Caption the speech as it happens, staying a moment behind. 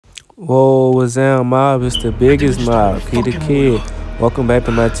Whoa, what's down, mob? It's the biggest mob, Key the Kid. Welcome back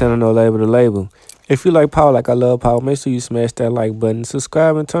to my channel, No Label to Label. If you like power like I love power, make sure you smash that like button,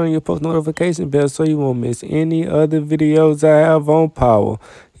 subscribe, and turn on your post notification bell so you won't miss any other videos I have on power.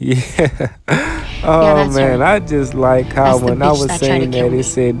 Yeah. Oh man, I just like how when I was saying that, it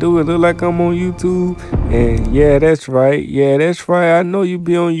said, do it look like I'm on YouTube? And yeah, that's right. Yeah, that's right. I know you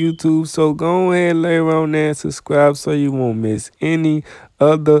be on YouTube, so go ahead and lay around there and subscribe so you won't miss any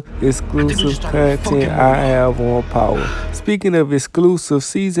other exclusive content I have on power. Speaking of exclusive,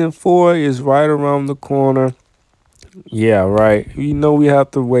 season 4 is right around the corner. Yeah, right. You know we have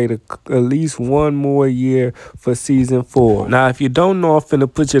to wait at least one more year for season 4. Now, if you don't know, I'm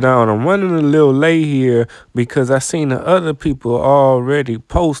finna put you down. I'm running a little late here because I seen the other people already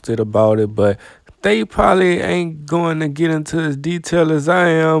posted about it, but they probably ain't going to get into as detail as I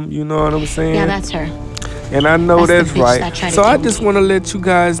am. You know what I'm saying? Yeah, that's her. And I know that's right. So I just want to let you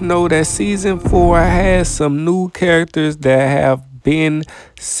guys know that season 4 has some new characters that have been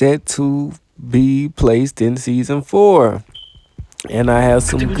set to be placed in season 4. And I have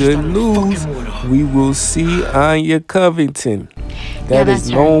some good news. We will see Anya Covington. That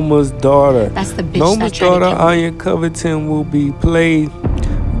is Noma's daughter. That's the bitch. Noma's daughter, Anya Covington, will be played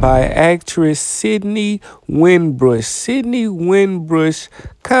by actress Sydney Winbush. Sydney Winbush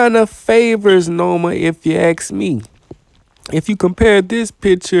kind of favors Noma, if you ask me. If you compare this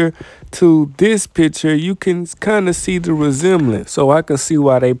picture to this picture, you can kind of see the resemblance. So I can see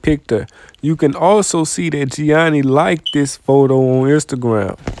why they picked her. You can also see that Gianni liked this photo on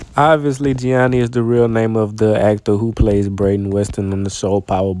Instagram. Obviously, Gianni is the real name of the actor who plays Braden Weston on the show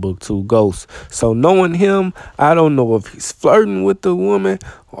Power Book 2 Ghosts. So knowing him, I don't know if he's flirting with the woman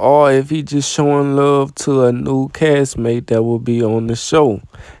or if he just showing love to a new castmate that will be on the show.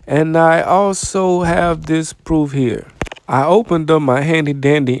 And I also have this proof here. I opened up my handy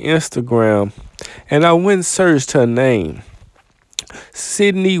dandy Instagram and I went and searched her name,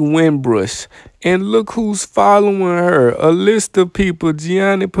 Sydney Winbush, and look who's following her. A list of people: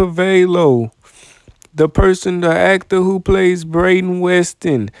 Gianni Pavello, the actor who plays Braden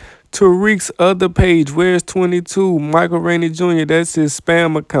Weston, Tariq's other page, Where's 22, Michael Rainey Jr., that's his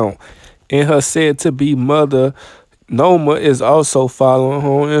spam account, and her said to be mother, Noma, is also following her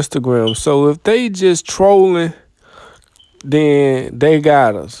on Instagram. So if they just trolling, then they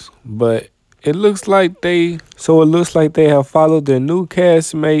got us. But it looks like they have followed their new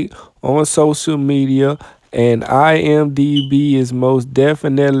castmate on social media, and IMDb is most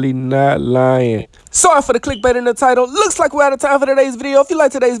definitely not lying. Sorry for the clickbait in the title. Looks like we're out of time for today's video. If you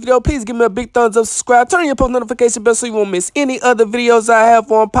like today's video, please give me a big thumbs up, subscribe, turn on your post notification bell so you won't miss any other videos I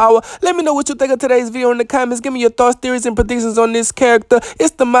have on power. Let me know what you think of today's video in the comments. Give me your thoughts, theories, and predictions on this character.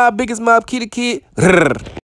 It's the biggest mob, Key the Kid.